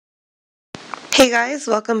Hey guys,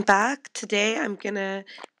 welcome back. Today I'm going to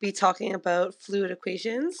be talking about fluid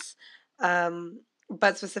equations,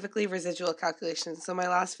 but specifically residual calculations. So my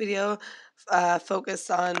last video focused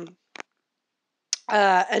on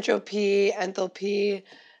entropy, enthalpy,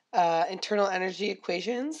 internal energy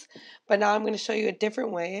equations, but now I'm going to show you a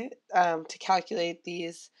different way to calculate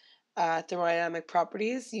these thermodynamic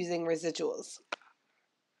properties using residuals.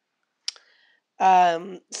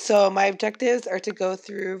 So my objectives are to go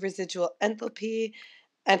through residual enthalpy,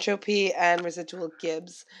 entropy, and residual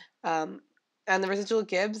Gibbs. And the residual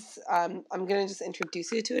Gibbs, I'm going to just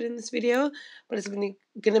introduce you to it in this video, but it's going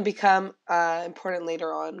to become important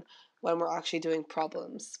later on when we're actually doing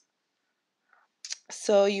problems.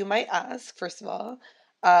 So you might ask, first of all,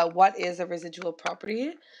 what is a residual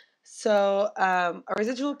property? So a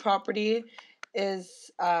residual property is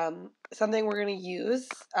something we're going to use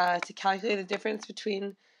to calculate the difference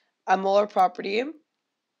between a molar property.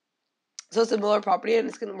 So it's a molar property,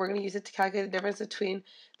 and we're going to use it to calculate the difference between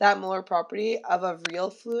that molar property of a real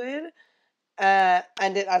fluid and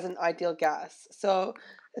it as an ideal gas. So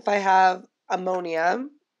if I have ammonia,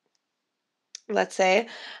 let's say,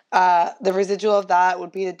 the residual of that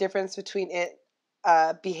would be the difference between it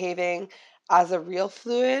behaving as a real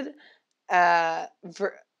fluid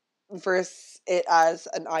versus it as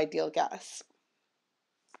an ideal gas.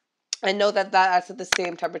 And note that that's at the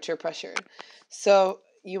same temperature pressure. So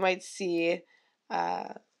you might see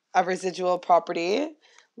a residual property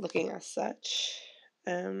looking as such.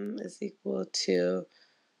 M is equal to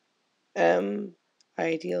M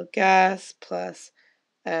ideal gas plus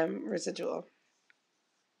M residual.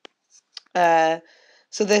 So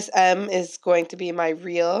this M is going to be my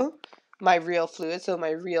real fluid, so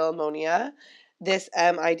my real ammonia. This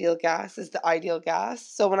M ideal gas is the ideal gas.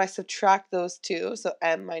 So when I subtract those two, so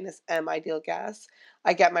M minus M ideal gas,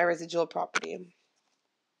 I get my residual property.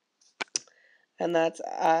 And that's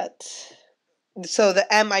so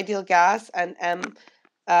the M ideal gas and M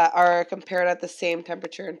are compared at the same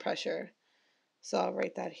temperature and pressure. So I'll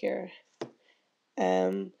write that here.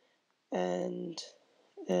 M and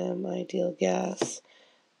M ideal gas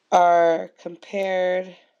are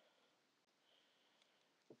compared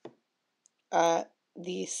at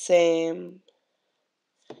the same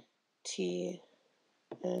T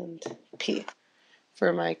and P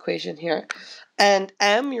for my equation here. And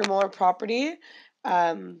M, your molar property,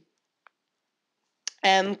 M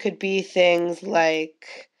could be things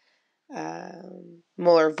like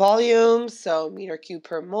molar volume, so meter cube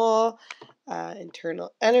per mole,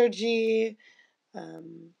 internal energy,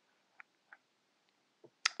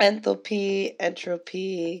 enthalpy,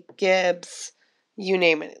 entropy, Gibbs, you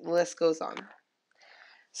name it. The list goes on.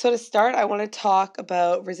 So to start, I want to talk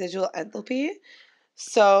about residual enthalpy.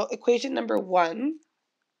 So equation number 1,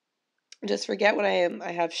 just forget what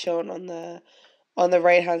I have shown on the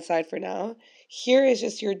right hand side for now. Here is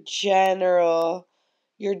just your general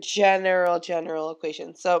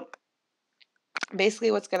equation. So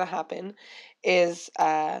basically what's going to happen is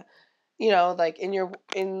like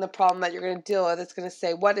in the problem that you're going to deal with, it's going to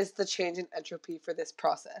say what is the change in entropy for this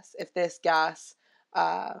process if this gas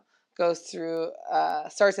goes through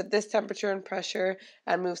starts at this temperature and pressure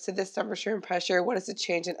and moves to this temperature and pressure. What is the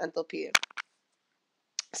change in enthalpy?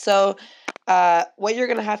 So what you're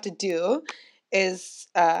going to have to do is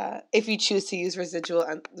if you choose to use residual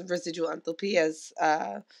enthalpy as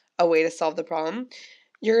a way to solve the problem,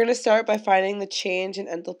 you're going to start by finding the change in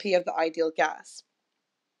enthalpy of the ideal gas.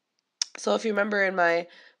 So if you remember in my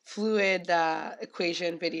fluid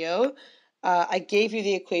equation video, I gave you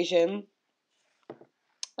the equation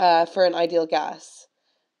for an ideal gas,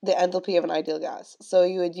 the enthalpy of an ideal gas. So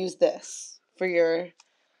you would use this for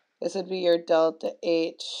this would be your delta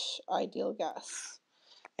H ideal gas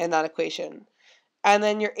in that equation. And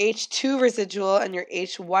then your H2 residual and your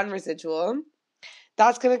H1 residual,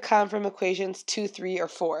 that's going to come from equations 2, 3, or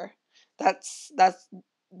 4.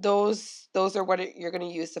 Those are what you're going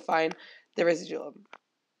to use to find the residual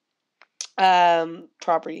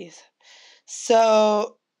properties.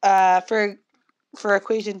 So for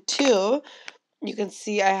equation 2, you can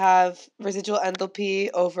see I have residual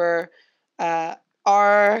enthalpy over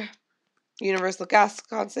R universal gas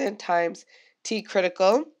constant times T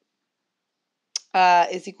critical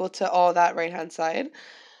is equal to all that right hand side.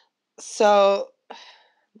 So I'm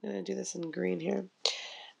going to do this in green here.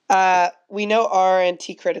 We know R and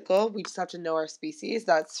T critical. We just have to know our species.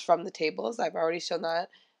 That's from the tables. I've already shown that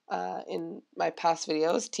in my past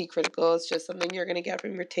videos. T critical is just something you're going to get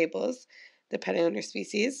from your tables depending on your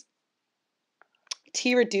species.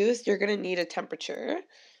 T reduced, you're going to need a temperature.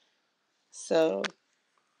 So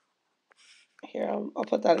here, I'll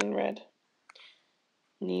put that in red.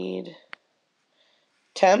 Need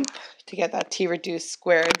temp to get that T reduced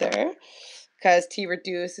squared there, because T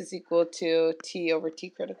reduced is equal to T over T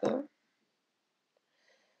critical.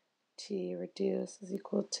 T reduced is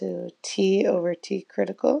equal to T over T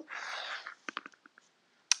critical.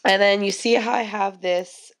 And then you see how I have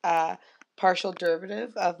this partial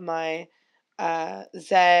derivative of my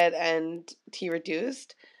Z and T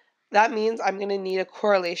reduced. That means I'm going to need a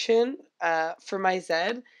correlation for my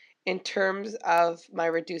Z in terms of my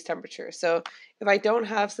reduced temperature. So if I don't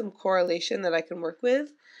have some correlation that I can work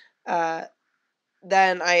with,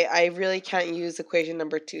 then I really can't use equation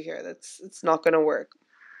number 2 here. It's not going to work.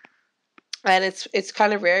 And it's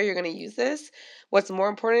kind of rare you're going to use this. What's more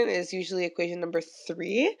important is usually equation number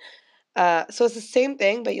 3. So it's the same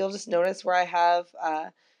thing, but you'll just notice where I have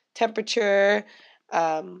temperature.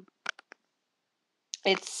 Where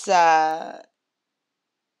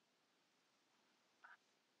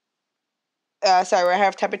I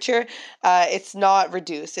have temperature, it's not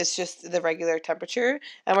reduced. It's just the regular temperature.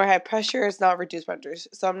 And where I have pressure, it's not reduced pressure.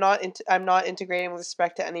 So I'm not integrating with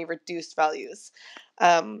respect to any reduced values.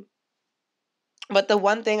 But the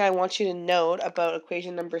one thing I want you to note about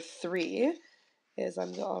equation number 3 is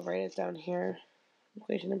I'll write it down here.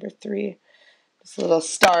 Equation number 3, this little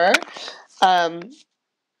star,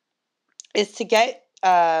 is to get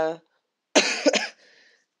your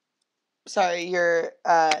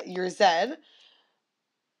Z,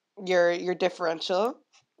 your differential.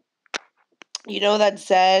 You know that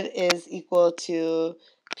Z is equal to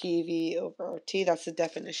PV over RT. That's the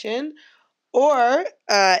definition. Or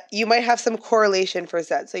you might have some correlation for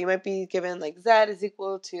Z. So you might be given like Z is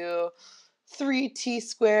equal to 3T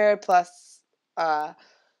squared plus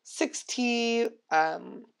 6T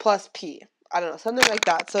plus P. I don't know, something like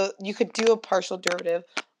that. So you could do a partial derivative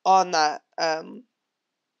on that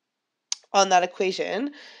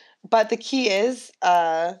equation. But the key is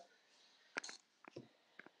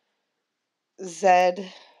Z.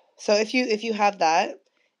 So if you have that,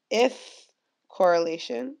 if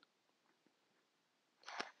correlation,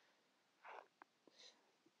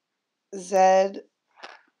 Z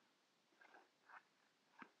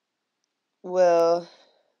will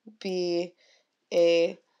be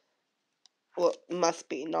must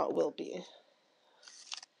be, not will be.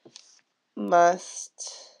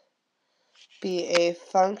 Must be a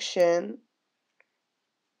function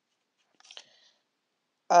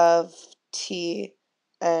of T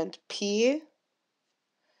and P,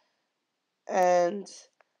 and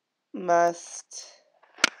must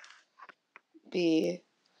be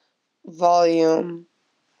volume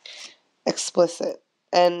explicit.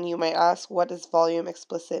 And you might ask, what does volume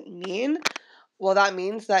explicit mean? Well, that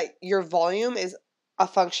means that your volume is a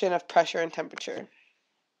function of pressure and temperature.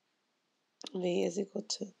 V is equal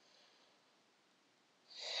to...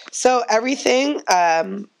 So everything,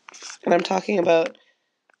 and I'm talking about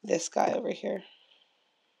this guy over here,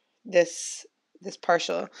 this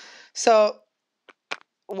partial. So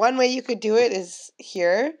one way you could do it is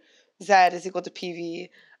here, Z is equal to PV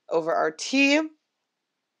over RT.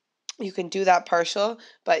 You can do that partial,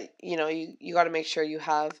 but you got to make sure you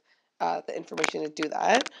have the information to do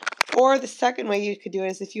that. Or the second way you could do it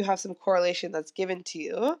is if you have some correlation that's given to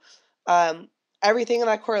you. Everything in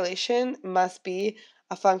that correlation must be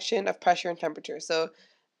a function of pressure and temperature. So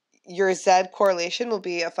your Z correlation will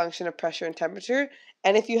be a function of pressure and temperature.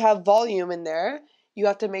 And if you have volume in there, you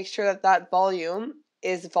have to make sure that that volume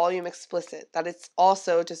is volume explicit, that it's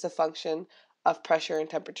also just a function of pressure and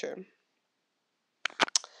temperature.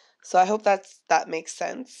 So I hope that makes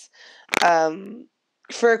sense.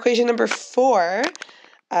 For equation number 4,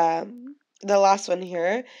 the last one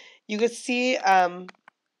here, you could see I've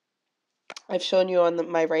shown you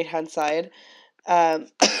on my right-hand side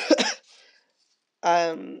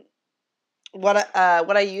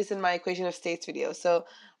what I used in my equation of states video. So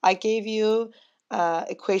I gave you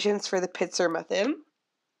equations for the Pitzer method.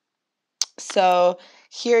 So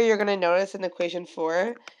here you're going to notice in equation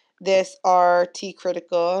 4, this RT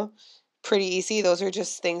critical, pretty easy. Those are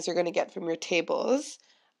just things you're going to get from your tables.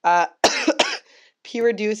 P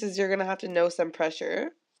reduced is you're going to have to know some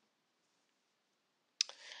pressure.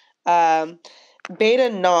 Beta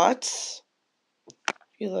naught,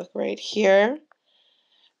 if you look right here,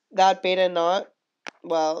 that beta naught,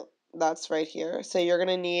 well, that's right here. So you're going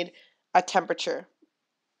to need a temperature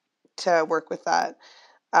to work with that.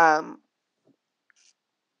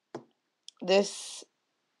 This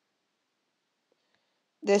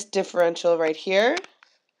differential right here,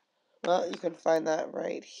 well, you can find that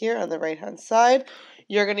right here on the right-hand side.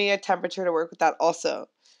 You're going to need a temperature to work with that also.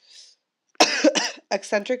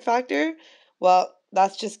 Eccentric factor, well,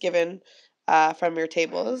 that's just given from your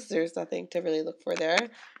tables. There's nothing to really look for there.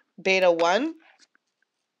 Beta 1,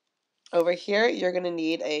 Over here, you're going to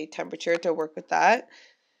need a temperature to work with that.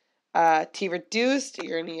 T reduced,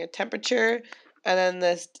 you're going to need a temperature. And then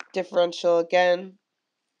this differential again.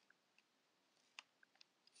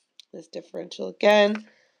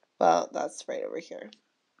 Well, that's right over here.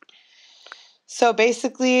 So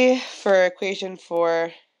basically, for equation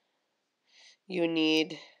 4, you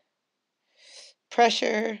need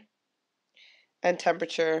pressure and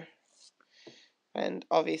temperature and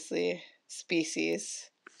obviously species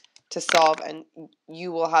to solve, and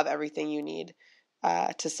you will have everything you need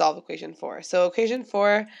to solve equation 4. So equation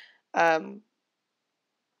 4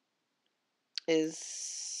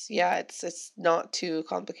 it's not too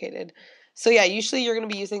complicated. So yeah, usually you're going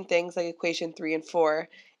to be using things like equation 3 and 4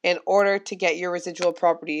 in order to get your residual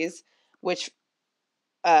properties, which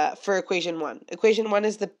for equation 1. Equation 1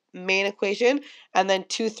 is the main equation, and then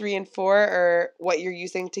 2, 3, and 4 are what you're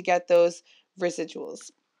using to get those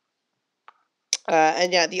residuals.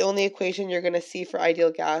 And yeah, the only equation you're going to see for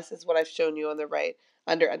ideal gas is what I've shown you on the right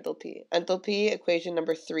under enthalpy. Enthalpy, equation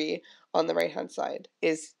number 3 on the right-hand side,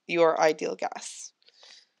 is your ideal gas.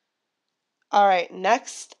 All right,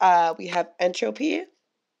 next we have entropy.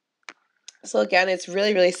 So again, it's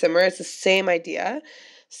really, really similar. It's the same idea.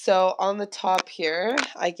 So on the top here,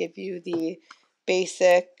 I give you the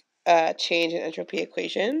basic change in entropy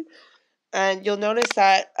equation. And you'll notice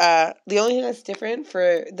that the only thing that's different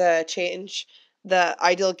for the change, the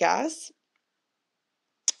ideal gas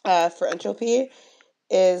for entropy,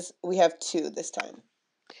 is we have 2 this time.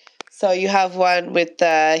 So you have one with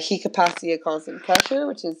the heat capacity at constant pressure,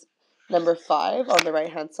 which is number 5 on the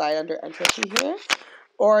right-hand side under entropy here.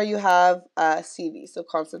 Or you have CV, so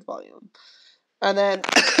constant volume. And then,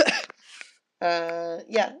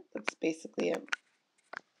 yeah, that's basically it.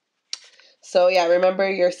 So yeah, remember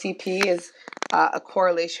your CP is a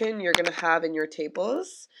correlation you're going to have in your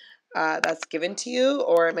tables that's given to you,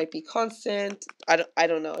 or it might be constant. I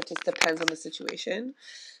don't know. It just depends on the situation.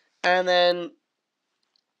 And then,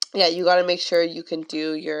 yeah, you got to make sure you can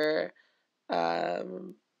do your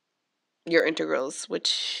integrals,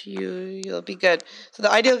 which you'll be good. So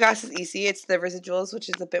the ideal gas is easy. It's the residuals, which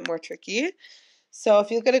is a bit more tricky. So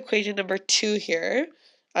if you look at equation number 2 here,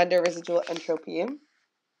 under residual entropy,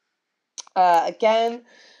 again,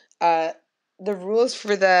 the rules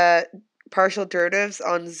for the partial derivatives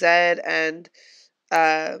on Z and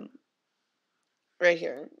right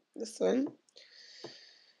here, this one,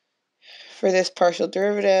 for this partial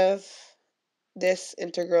derivative, this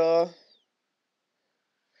integral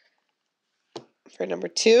for number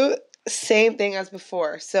 2, same thing as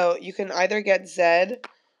before. So you can either get Z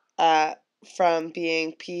from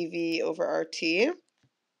being PV over RT,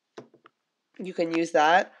 you can use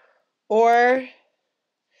that, or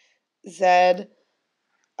Z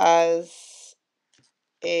as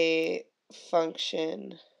a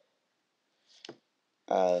function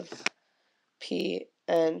of P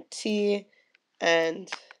and T and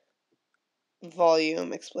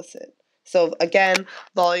volume explicit. So again,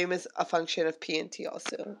 volume is a function of P and T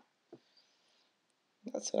also.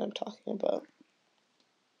 That's what I'm talking about.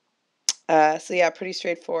 So yeah, pretty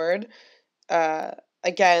straightforward.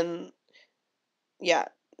 Again, yeah,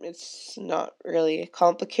 it's not really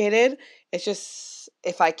complicated. It's just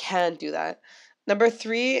if I can do that. Number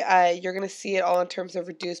 3, you're going to see it all in terms of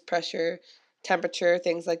reduced pressure, temperature,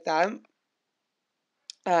 things like that.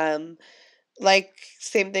 Like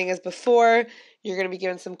same thing as before, you're going to be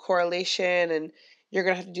given some correlation and you're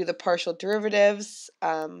going to have to do the partial derivatives.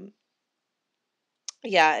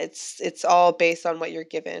 Yeah, it's all based on what you're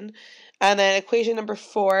given. And then equation number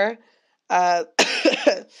 4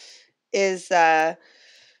 is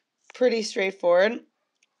pretty straightforward.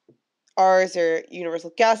 R is your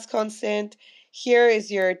universal gas constant. Here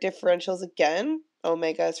is your differentials again.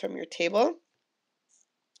 Omega is from your table.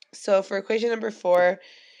 So for equation number 4,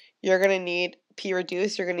 you're going to need P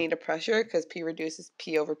reduced. You're going to need a pressure because P reduced is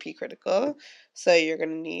P over P critical. So you're going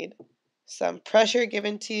to need some pressure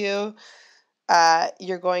given to you.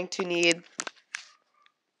 You're going to need,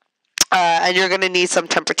 and you're going to need some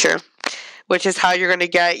temperature, which is how you're going to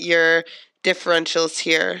get your differentials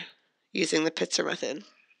here using the Pitzer method.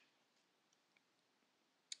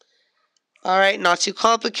 All right, not too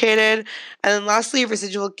complicated. And then lastly,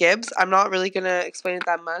 residual Gibbs. I'm not really going to explain it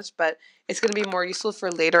that much, but it's going to be more useful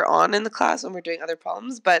for later on in the class when we're doing other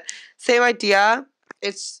problems. But same idea.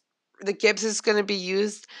 The Gibbs is going to be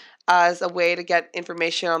used as a way to get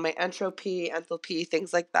information on my entropy, enthalpy,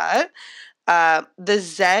 things like that. The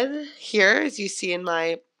Z here, as you see in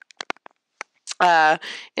my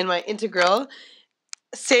integral,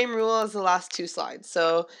 same rule as the last 2 slides.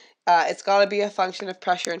 So it's got to be a function of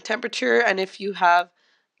pressure and temperature, and if you have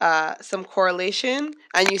some correlation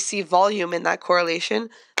and you see volume in that correlation,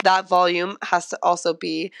 that volume has to also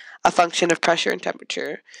be a function of pressure and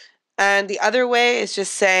temperature. And the other way is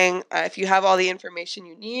just saying if you have all the information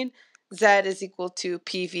you need, Z is equal to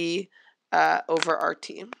PV over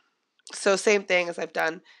RT. So same thing as I've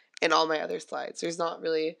done in all my other slides. There's not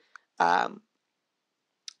really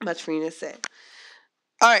much for me to say.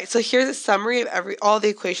 All right, so here's a summary of all the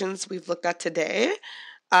equations we've looked at today.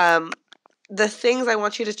 The things I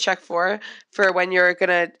want you to check for when you're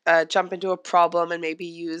going to jump into a problem and maybe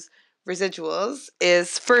use residuals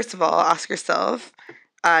is, first of all, ask yourself,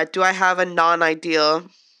 do I have a non-ideal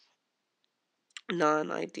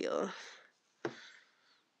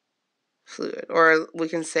fluid? Or we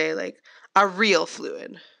can say like a real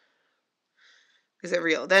fluid. Is it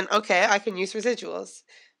real? Then okay, I can use residuals.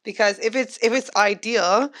 Because if it's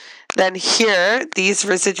ideal, then here these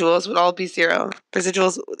residuals would all be 0.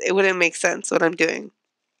 Residuals, it wouldn't make sense what I'm doing.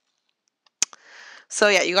 So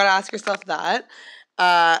yeah, you gotta ask yourself that.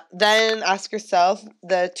 Then ask yourself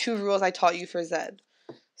the 2 rules I taught you for Z.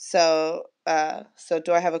 So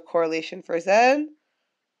do I have a correlation for Z?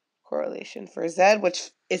 Correlation for Z, which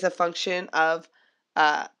is a function of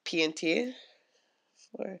P and T.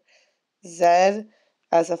 For Z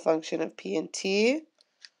as a function of P and T.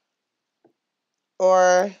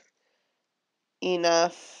 Or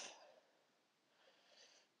enough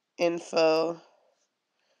info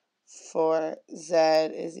for Z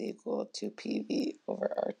is equal to PV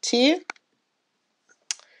over RT.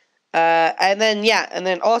 And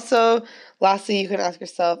then also, lastly, you can ask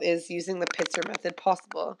yourself, is using the Pitzer method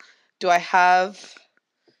possible? Do I have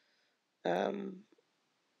a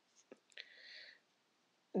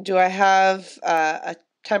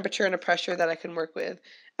temperature and a pressure that I can work with?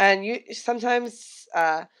 And sometimes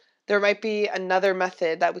there might be another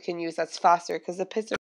method that we can use that's faster, because the Pitzer